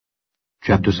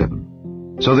Chapter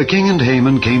 7. So the king and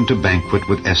Haman came to banquet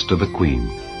with Esther the queen.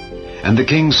 And the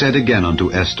king said again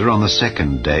unto Esther on the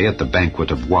second day at the banquet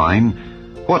of wine,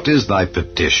 What is thy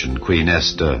petition, Queen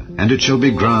Esther? And it shall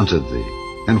be granted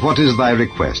thee. And what is thy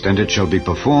request? And it shall be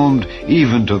performed,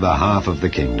 even to the half of the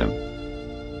kingdom.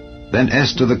 Then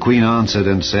Esther the queen answered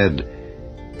and said,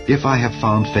 If I have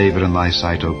found favor in thy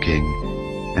sight, O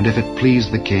king, and if it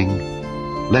please the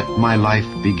king, let my life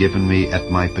be given me at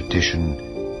my petition,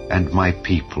 and my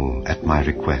people at my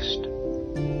request.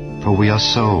 For we are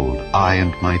sold, I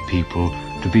and my people,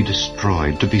 to be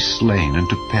destroyed, to be slain, and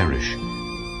to perish.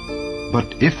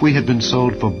 But if we had been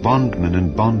sold for bondmen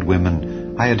and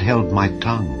bondwomen, I had held my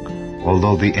tongue,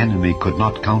 although the enemy could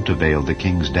not countervail the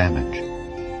king's damage.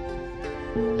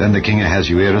 Then the king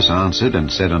Ahasuerus answered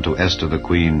and said unto Esther the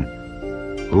queen,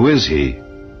 Who is he,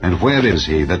 and where is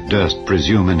he that durst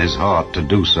presume in his heart to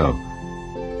do so?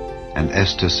 And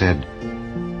Esther said,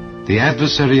 The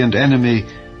adversary and enemy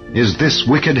is this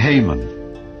wicked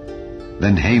Haman.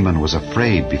 Then Haman was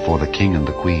afraid before the king and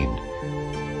the queen.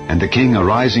 And the king,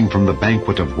 arising from the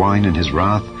banquet of wine in his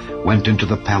wrath, went into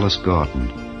the palace garden.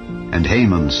 And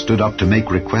Haman stood up to make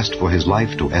request for his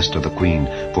life to Esther the queen,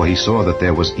 for he saw that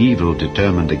there was evil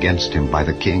determined against him by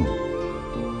the king.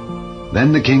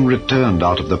 Then the king returned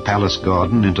out of the palace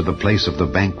garden into the place of the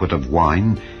banquet of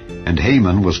wine, and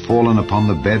Haman was fallen upon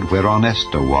the bed whereon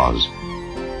Esther was.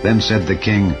 Then said the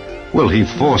king, Will he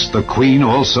force the queen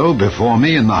also before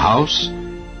me in the house?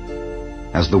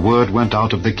 As the word went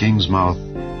out of the king's mouth,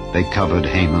 they covered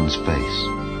Haman's face.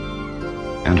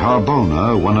 And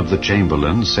Harbona, one of the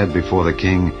chamberlains, said before the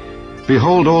king,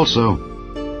 Behold also,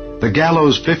 the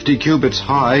gallows 50 cubits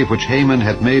high, which Haman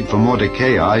had made for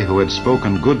Mordecai, who had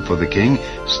spoken good for the king,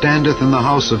 standeth in the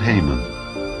house of Haman.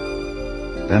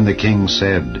 Then the king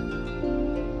said,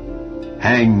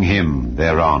 Hang him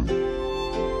thereon.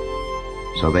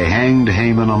 So they hanged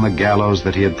Haman on the gallows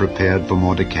that he had prepared for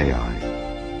Mordecai.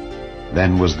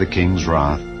 Then was the king's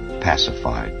wrath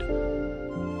pacified.